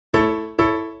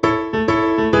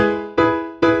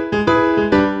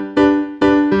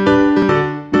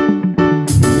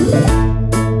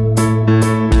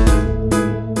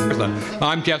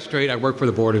I'm Jeff Strait. I work for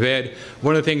the Board of Ed.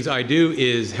 One of the things I do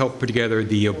is help put together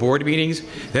the board meetings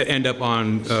that end up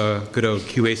on good old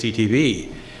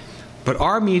QACTV. But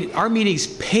our meetings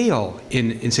pale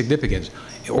in significance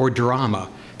or drama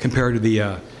compared to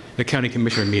the county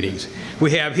commissioner meetings.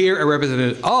 We have here a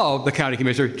representative of the county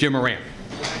commissioner, Jim Moran.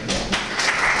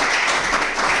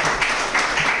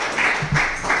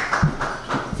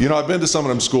 You know, I've been to some of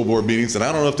them school board meetings, and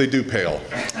I don't know if they do pale.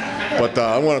 But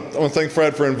I want to thank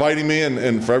Fred for inviting me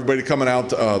and for everybody coming out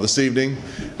this evening.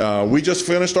 We just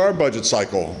finished our budget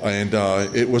cycle, and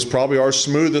it was probably our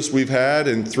smoothest we've had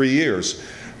in 3 years.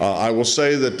 I will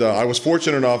say that I was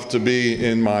fortunate enough to be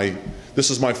in this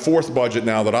is my 4th budget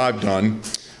now that I've done.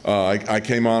 I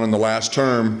came on in the last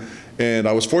term, and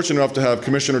I was fortunate enough to have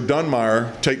Commissioner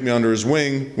Dunmeyer take me under his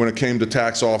wing when it came to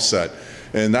tax offset.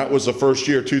 And that was the first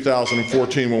year,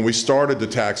 2014, when we started the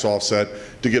tax offset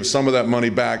to give some of that money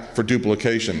back for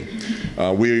duplication.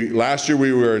 Last year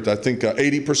we were at, I think,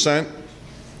 80%.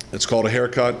 It's called a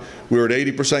haircut. We were at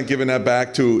 80% giving that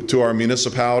back to our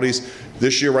municipalities.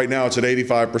 This year, right now, it's at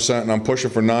 85%, and I'm pushing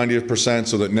for 90%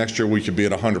 so that next year we could be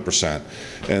at 100%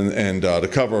 and to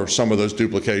cover some of those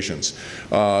duplications.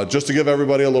 Just to give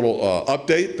everybody a little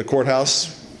update, the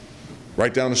courthouse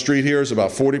right down the street here is about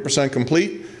 40%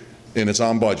 complete, and it's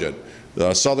on budget.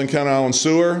 The Southern County Island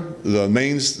Sewer, the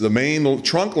main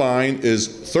trunk line is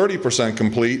 30%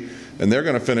 complete, and they're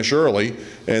going to finish early.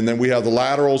 And then we have the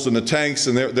laterals and the tanks,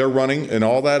 and they're running, and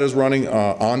all that is running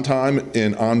on time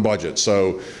and on budget.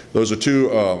 So those are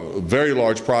 2 very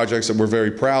large projects that we're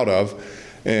very proud of.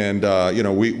 And you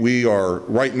know, we are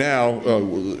right now.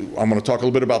 I'm going to talk a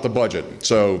little bit about the budget.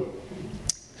 So,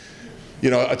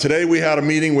 you know, today we had a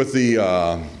meeting with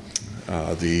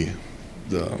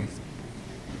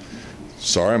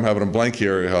sorry, I'm having a blank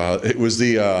here. It was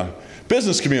the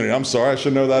business community. I'm sorry, I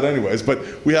should know that anyways. But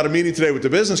we had a meeting today with the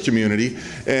business community,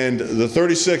 and the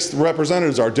 36th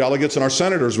representatives, our delegates and our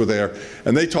senators were there,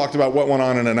 and they talked about what went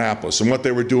on in Annapolis and what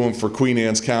they were doing for Queen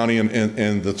Anne's County and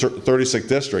the 36th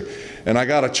district. And I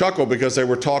got a chuckle because they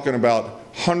were talking about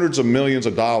hundreds of millions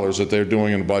of dollars that they're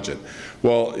doing in the budget.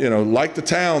 Well, you know, like the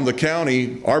town, the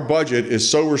county, our budget is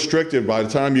so restrictive by the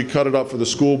time you cut it up for the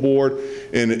school board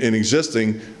in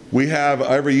existing, we have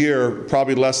every year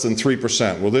probably less than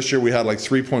 3%. Well, this year we had like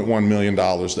 $3.1 million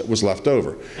that was left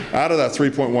over. Out of that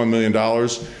 $3.1 million,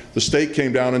 the state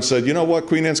came down and said, you know what,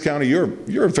 Queen Anne's County,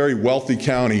 you're a very wealthy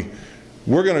county.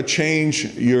 We're going to change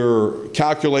your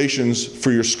calculations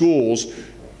for your schools,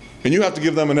 and you have to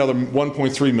give them another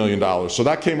 $1.3 million. So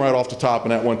that came right off the top,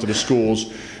 and that went to the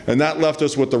schools, and that left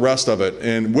us with the rest of it.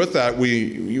 And with that,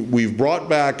 we've brought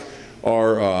back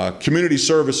our community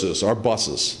services, our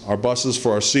buses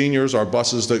for our seniors, our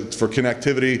buses for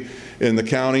connectivity in the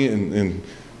county, and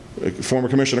former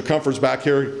Commissioner Comfort's back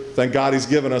here. Thank God he's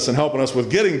given us and helping us with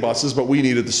getting buses, but we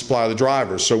needed to supply the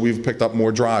drivers, so we've picked up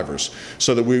more drivers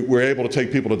so that we're able to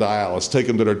take people to dialysis, take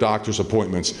them to their doctor's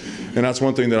appointments, and that's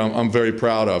one thing that I'm very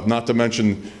proud of. Not to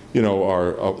mention, you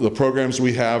know, the programs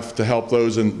we have to help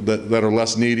those that are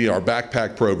less needy, our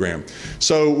backpack program.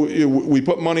 So we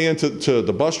put money into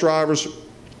the bus drivers.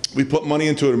 We put money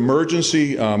into an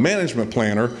emergency management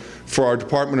planner for our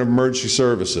Department of Emergency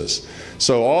Services.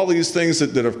 So all these things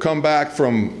that have come back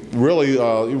from really,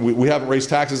 we haven't raised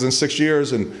taxes in 6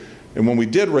 years, and when we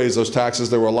did raise those taxes,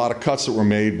 there were a lot of cuts that were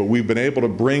made, but we've been able to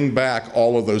bring back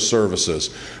all of those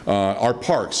services. Our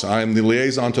parks, I am the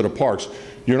liaison to the parks.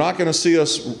 You're not going to see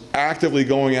us actively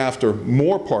going after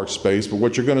more park space, but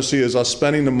what you're going to see is us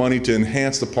spending the money to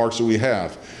enhance the parks that we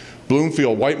have.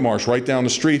 Bloomfield, White Marsh, right down the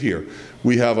street here.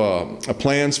 We have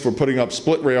plans for putting up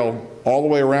split rail all the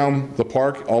way around the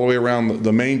park, all the way around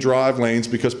the main drive lanes,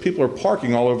 because people are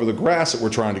parking all over the grass that we're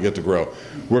trying to get to grow.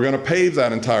 We're going to pave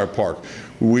that entire park.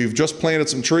 We've just planted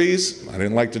some trees. I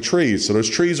didn't like the trees, so those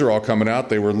trees are all coming out.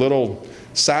 They were little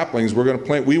saplings. We're going to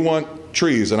plant. We want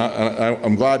trees, and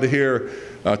I'm glad to hear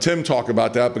Tim talk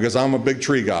about that, because I'm a big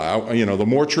tree guy. You know, the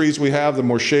more trees we have, the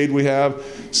more shade we have,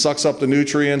 sucks up the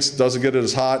nutrients, doesn't get it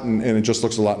as hot, and it just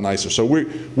looks a lot nicer. So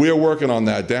we are working on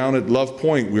that. Down at Love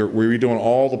Point, we're redoing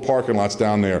all the parking lots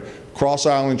down there. Cross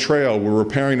Island Trail, we're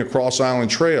repairing the Cross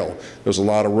Island Trail. There's a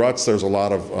lot of ruts, there's a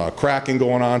lot of cracking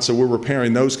going on, so we're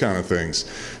repairing those kind of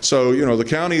things. So, you know, the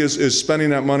county is spending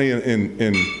that money in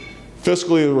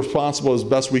fiscally responsible as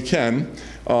best we can.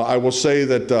 I will say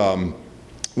that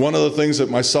one of the things that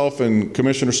myself and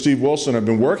Commissioner Steve Wilson have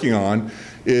been working on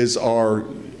is our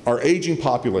aging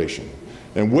population.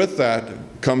 And with that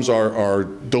comes our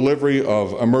delivery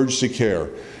of emergency care.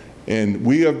 And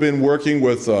we have been working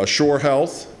with Shore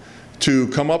Health to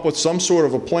come up with some sort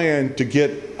of a plan to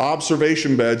get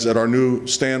observation beds at our new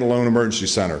standalone emergency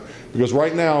center. Because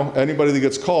right now, anybody that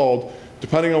gets called,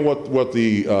 depending on what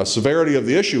the severity of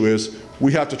the issue is,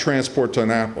 we have to transport to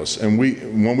Annapolis. And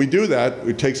when we do that,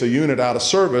 it takes a unit out of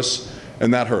service,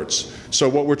 and that hurts. So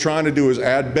what we're trying to do is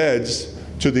add beds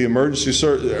to the emergency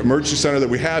center that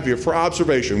we have here for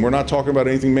observation. We're not talking about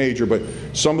anything major, but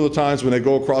some of the times when they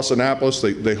go across Annapolis,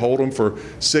 they hold them for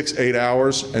 6-8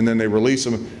 hours, and then they release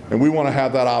them. And we want to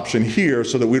have that option here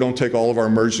so that we don't take all of our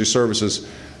emergency services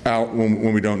out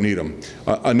when we don't need them.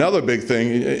 Another big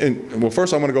thing, and well,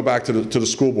 first I want to go back to the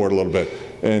school board a little bit.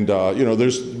 And you know,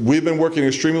 we've been working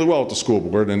extremely well with the school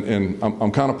board, and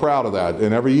I'm kind of proud of that.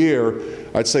 And every year,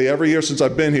 I'd say every year since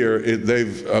I've been here,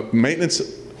 they've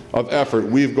maintenance of effort,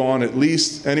 we've gone at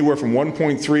least anywhere from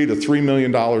 $1.3 to $3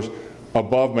 million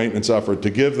above maintenance effort to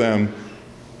give them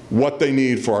what they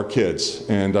need for our kids.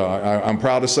 And I'm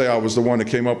proud to say I was the one that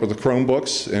came up with the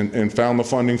Chromebooks and found the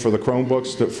funding for the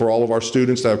Chromebooks for all of our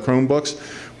students to have Chromebooks,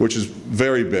 which is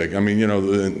very big. I mean, you know,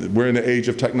 we're in the age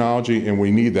of technology and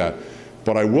we need that.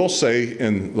 But I will say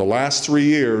in the last 3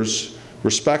 years,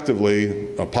 respectively,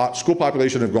 school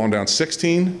population have gone down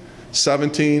 16,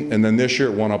 17, and then this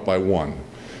year it went up by 1.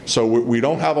 So we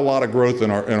don't have a lot of growth in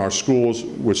our schools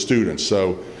with students.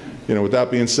 So, you know, with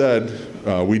that being said,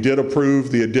 we did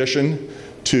approve the addition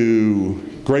to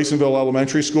Graysonville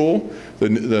Elementary School.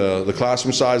 The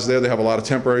classroom size there, they have a lot of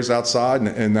temporaries outside,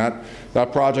 and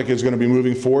that project is going to be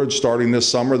moving forward starting this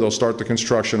summer. They'll start the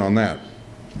construction on that.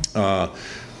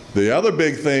 The other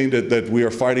big thing that we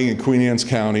are fighting in Queen Anne's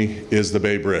County is the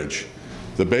Bay Bridge.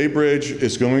 The Bay Bridge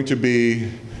is going to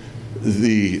be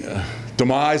the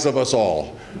demise of us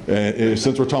all.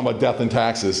 Since we're talking about death and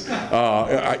taxes,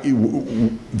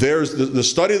 there's the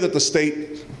study that the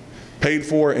state paid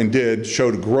for and did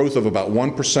showed a growth of about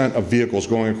 1% of vehicles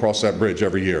going across that bridge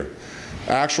every year.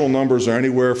 Actual numbers are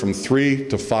anywhere from 3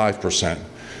 to 5%.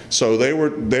 So they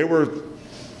were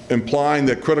implying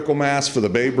that critical mass for the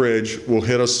Bay Bridge will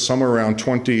hit us somewhere around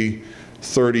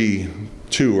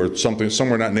 2032 or something,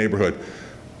 somewhere in that neighborhood.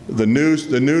 The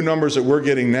new numbers that we're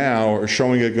getting now are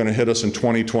showing it going to hit us in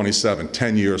 2027,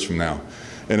 10 years from now.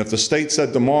 And if the state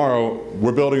said tomorrow,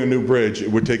 we're building a new bridge, it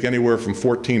would take anywhere from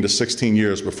 14 to 16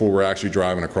 years before we're actually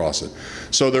driving across it.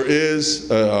 So there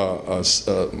is, I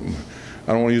don't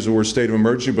want to use the word state of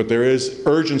emergency, but there is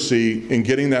urgency in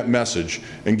getting that message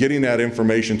and getting that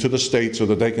information to the state so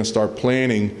that they can start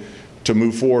planning to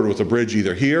move forward with a bridge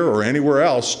either here or anywhere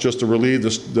else just to relieve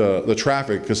the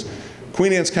traffic. Because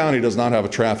Queen Anne's County does not have a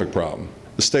traffic problem.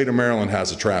 The state of Maryland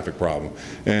has a traffic problem.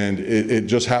 And it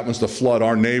just happens to flood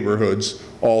our neighborhoods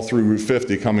all through Route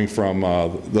 50 coming from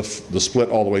the split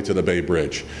all the way to the Bay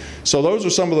Bridge. So those are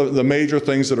some of the major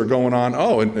things that are going on.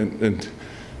 Oh, and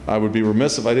I would be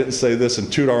remiss if I didn't say this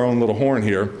and toot our own little horn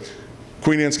here.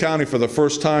 Queen Anne's County for the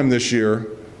first time this year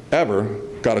ever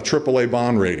got a AAA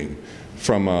bond rating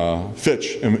from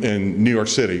Fitch in New York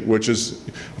City, which is,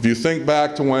 if you think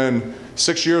back to when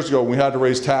 6 years ago we had to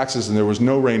raise taxes and there was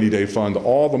no rainy day fund,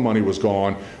 all the money was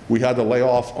gone, we had to lay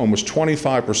off almost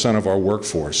 25% of our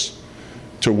workforce,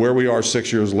 to where we are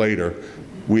 6 years later.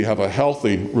 We have a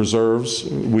healthy reserves.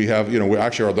 We have, you know, we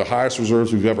actually are the highest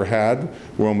reserves we've ever had.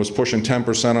 We're almost pushing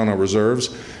 10% on our reserves,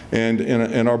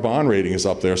 and our bond rating is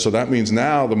up there. So that means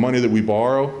now the money that we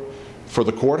borrow for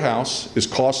the courthouse is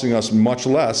costing us much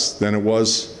less than it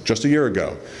was just a year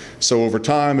ago. So over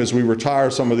time, as we retire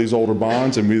some of these older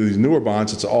bonds and these newer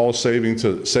bonds, it's all savings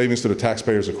to the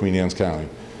taxpayers of Queen Anne's County.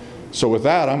 So with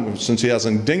that, since he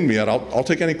hasn't dinged me yet, I'll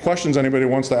take any questions anybody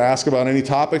wants to ask about any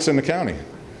topics in the county.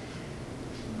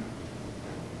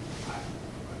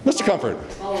 Mr. Comfort.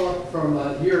 Follow up from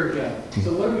a year ago.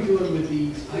 So what are we doing with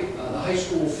the high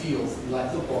school field,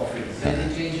 like football field? Is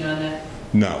anything changing on that?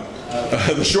 No.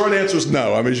 The short answer is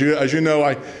no. I mean, as you know,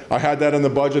 I had that in the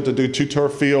budget to do 2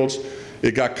 turf fields.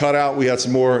 It got cut out. We had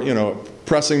some more, you know,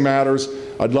 pressing matters.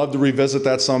 I'd love to revisit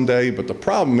that someday, but the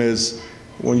problem is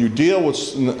when you deal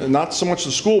with, not so much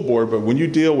the school board, but when you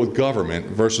deal with government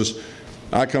versus,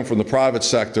 I come from the private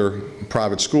sector,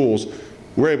 private schools,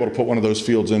 we're able to put one of those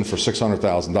fields in for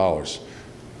 $600,000.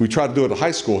 We try to do it at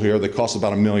high school here, they cost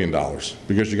about $1 million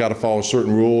because you got to follow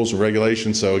certain rules and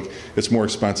regulations, so it's more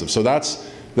expensive. So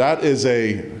that is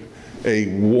a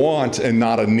want and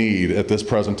not a need at this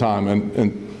present time.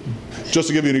 And just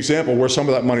to give you an example where some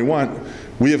of that money went,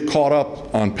 we have caught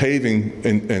up on paving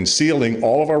and sealing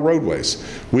all of our roadways.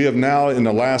 We have now,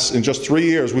 in just 3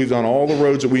 years, we've done all the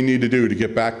roads that we need to do to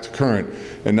get back to current,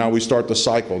 and now we start the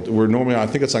cycle. We're normally, I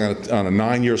think it's on a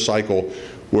 9-year cycle,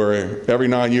 where every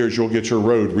 9 years you'll get your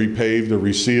road repaved or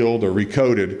resealed or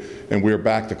recoated, and we're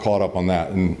back to caught up on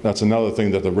that. And that's another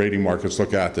thing that the rating markets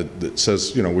look at that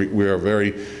says, you know, we are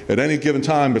very, at any given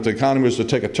time, if the economy was to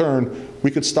take a turn,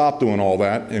 we could stop doing all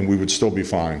that and we would still be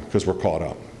fine because we're caught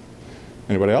up.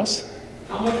 Anybody else?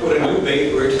 How much would a new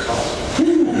Bay Bridge cost?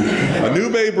 A new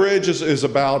Bay Bridge is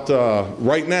about,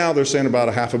 right now they're saying about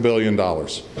 $500 million.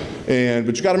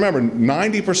 But you got to remember,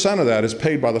 90% of that is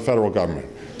paid by the federal government.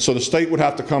 So the state would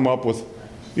have to come up with,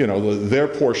 you know, their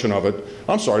portion of it.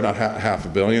 I'm sorry, not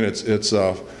 $500 million. It's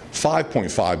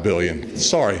 5.5 billion.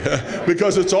 Sorry,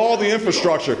 because it's all the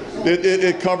infrastructure.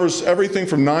 It covers everything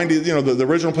from 90. You know, the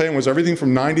original plan was everything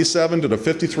from 97 to the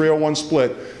 5301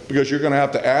 split, because you're going to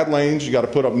have to add lanes. You got to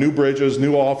put up new bridges,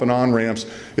 new off and on ramps.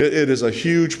 It is a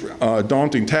huge,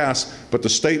 daunting task. But the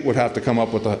state would have to come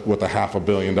up with $500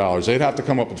 million. They'd have to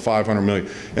come up with 500 million.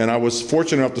 And I was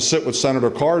fortunate enough to sit with Senator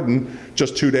Cardin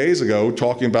just 2 days ago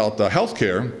talking about health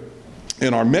care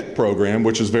in our MIC program,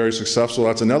 which is very successful.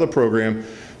 That's another program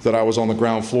that I was on the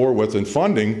ground floor with in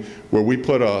funding, where we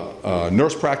put a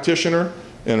nurse practitioner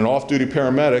and an off-duty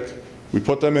paramedic. We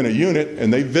put them in a unit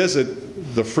and they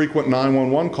visit the frequent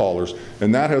 911 callers,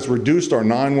 and that has reduced our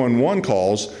 911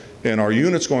 calls and our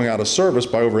units going out of service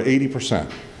by over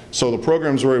 80%. So the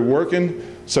program's really working.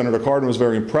 Senator Cardin was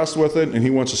very impressed with it, and he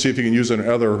wants to see if he can use it in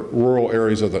other rural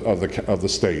areas of the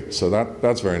state. So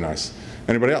that's very nice.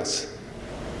 Anybody else?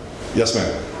 Yes,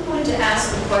 ma'am. I wanted to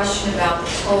ask a question about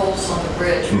the tolls on the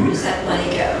bridge. Where does that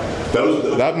money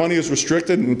go? That money is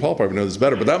restricted, and Paul probably knows this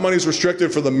better, but that money is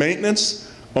restricted for the maintenance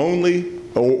only,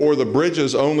 or the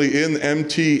bridges only in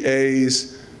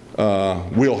MTA's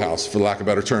wheelhouse, for lack of a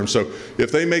better term. So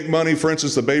if they make money, for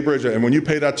instance, the Bay Bridge, and when you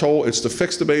pay that toll, it's to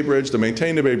fix the Bay Bridge, to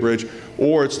maintain the Bay Bridge,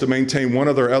 or it's to maintain one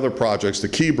of their other projects, the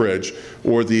Key Bridge,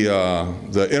 or the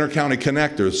intercounty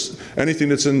connectors, anything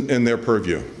that's in their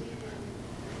purview.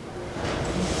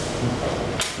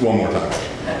 One more time.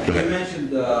 You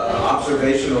mentioned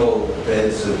observational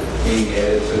beds being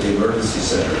added to the emergency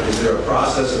center. Is there a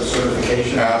process of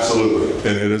certification? Absolutely.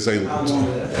 And it is a. How long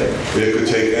would that take? It could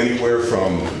take anywhere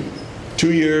from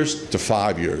 2 years to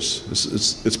 5 years.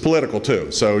 It's political too.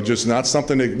 So just not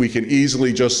something that we can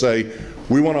easily just say,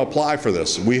 we want to apply for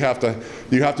this. You have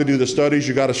to do the studies.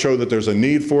 You got to show that there's a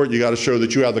need for it. You got to show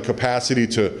that you have the capacity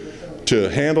to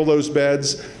handle those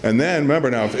beds. And then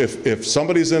remember now, if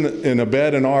somebody's in a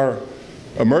bed in our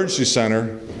emergency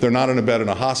center, they're not in a bed in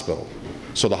a hospital.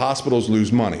 So the hospitals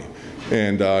lose money.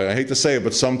 And I hate to say it,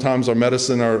 but sometimes our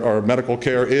medicine, our medical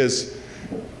care is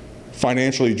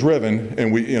financially driven,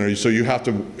 and so you have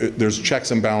to, there's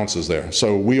checks and balances there.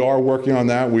 So we are working on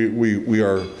that. We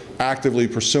are actively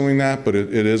pursuing that, but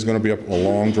it is going to be a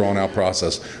long, drawn-out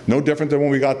process. No different than when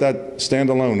we got that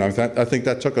standalone. I think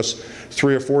that took us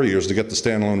 3 or 4 years to get the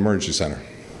standalone emergency center.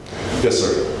 Yes,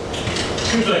 sir.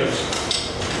 2 things.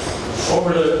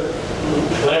 Over the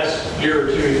last year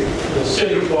or 2, the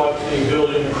city bought the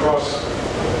building across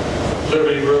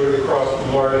Liberty Road, across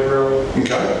Memorial Road.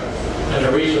 Okay. And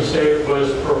the reason stated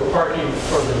was for parking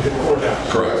for the new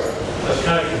courthouse. Correct. I was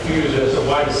kind of confused as to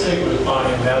why the city was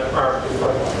buying that property.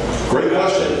 Great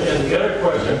question. And the other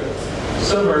question,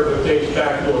 similar but dates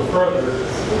back a little further,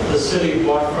 the city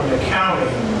bought from the county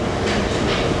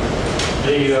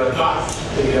the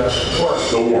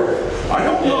wharf. The wharf. I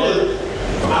don't know that.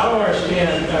 I don't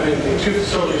understand, I mean, the 2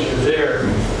 facilities are there.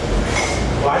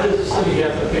 Why does the city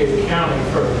have to pay the county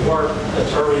for the wharf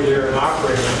that's already there and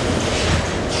operating?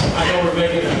 I know we're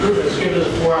making improvements, give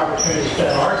us more opportunity to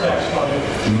spend our tax money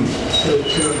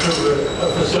to improve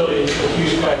a facility that's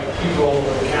used by people all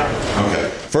over the county. Okay.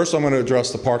 First, I'm going to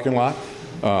address the parking lot,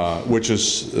 which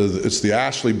is, it's the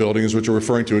Ashley building is what you're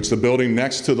referring to. It's the building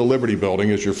next to the Liberty building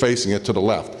as you're facing it to the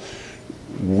left.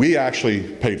 We actually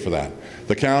paid for that.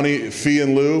 The county fee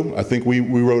in lieu, I think we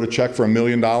wrote a check for $1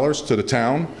 million to the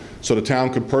town, so the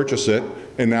town could purchase it,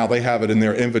 and now they have it in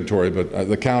their inventory, but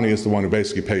the county is the one who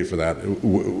basically paid for that.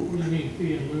 What do you mean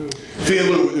fee in lieu? Fee in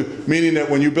lieu, meaning that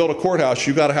when you build a courthouse,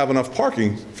 you got to have enough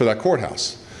parking for that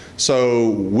courthouse.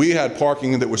 So we had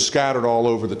parking that was scattered all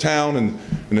over the town, and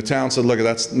the town said, look,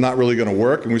 that's not really going to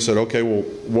work. And we said, okay, well,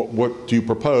 what do you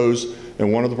propose?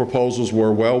 And one of the proposals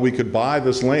were, well, we could buy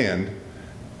this land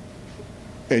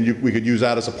and we could use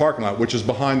that as a parking lot, which is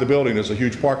behind the building. There's a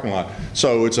huge parking lot.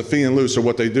 So it's a fee in lieu. So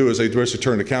what they do is they basically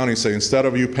turn to the county and say, instead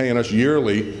of you paying us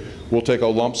yearly, we'll take a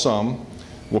lump sum,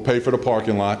 we'll pay for the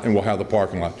parking lot, and we'll have the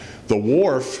parking lot. The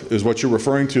wharf is what you're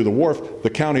referring to. The wharf, the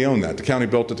county owned that. The county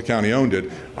built it, the county owned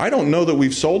it. I don't know that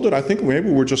we've sold it. I think maybe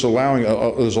we're just allowing,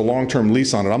 there's a long-term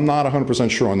lease on it. I'm not 100%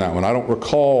 sure on that one. I don't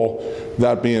recall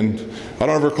that being, I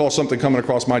don't ever recall something coming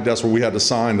across my desk where we had to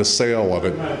sign the sale of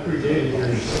it.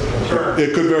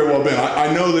 It could very well have been.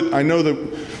 I know that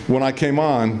when I came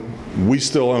on, we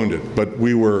still owned it, but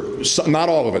we were, not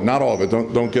all of it,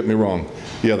 don't get me wrong.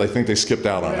 Yeah, they think they skipped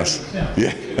out on us. Yeah.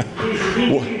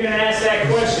 You're going to ask that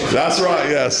question. That's right,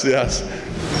 yes.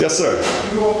 Yes, sir.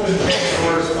 You opened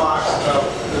Pandora's box about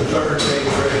the Third Day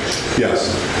Bridge.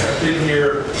 Yes. I didn't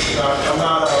hear, I'm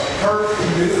not a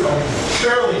perfect new, I'm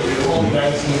fairly new, only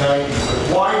 1990,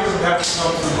 but why does it have to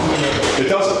come from Queen? It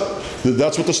doesn't.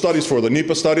 That's what the study's for. The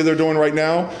NEPA study they're doing right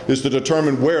now is to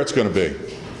determine where it's going to be.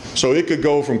 So it could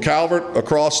go from Calvert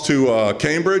across to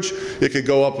Cambridge. It could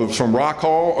go up from Rock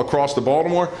Hall across to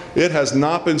Baltimore. It has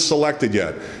not been selected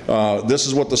yet. This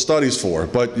is what the study's for.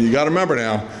 But you got to remember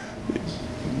now,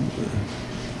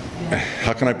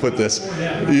 how can I put this?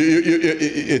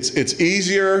 It's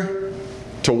easier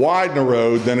to widen a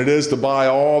road than it is to buy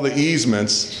all the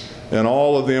easements and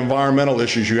all of the environmental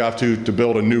issues you have to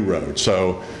build a new road.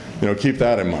 So, keep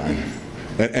that in mind.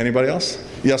 Anybody else?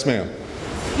 Yes, ma'am.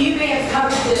 You may have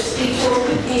covered this before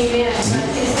we came in,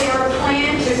 but is there a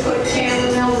plan to put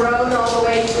Chandler Mill Road all the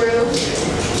way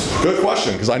through? Good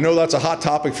question, because I know that's a hot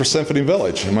topic for Symphony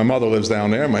Village. And my mother lives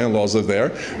down there, my in-laws live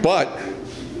there. But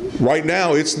right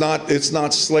now, it's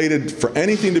not slated for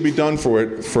anything to be done for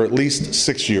it for at least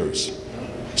 6 years.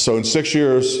 So in 6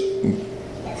 years,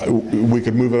 we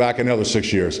could move it back another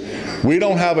 6 years. We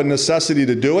don't have a necessity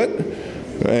to do it.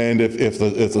 And if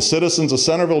the citizens of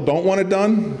Centerville don't want it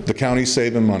done, the county's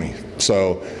saving money.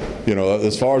 So,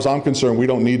 as far as I'm concerned, we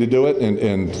don't need to do it.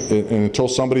 And until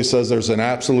somebody says there's an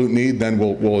absolute need, then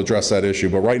we'll address that issue.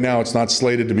 But right now, it's not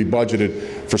slated to be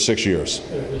budgeted for 6 years.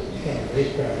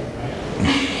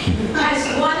 Has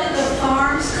one of the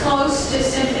farms close to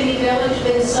Symphony Village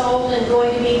been sold and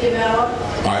going to be developed?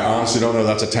 I honestly don't know.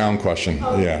 That's a town question.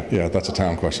 Okay. Yeah, that's a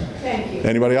town question. Thank you.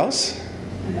 Anybody else?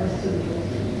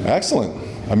 Excellent.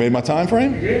 I made my time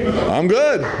frame? I'm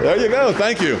good. There you go.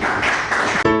 Thank you.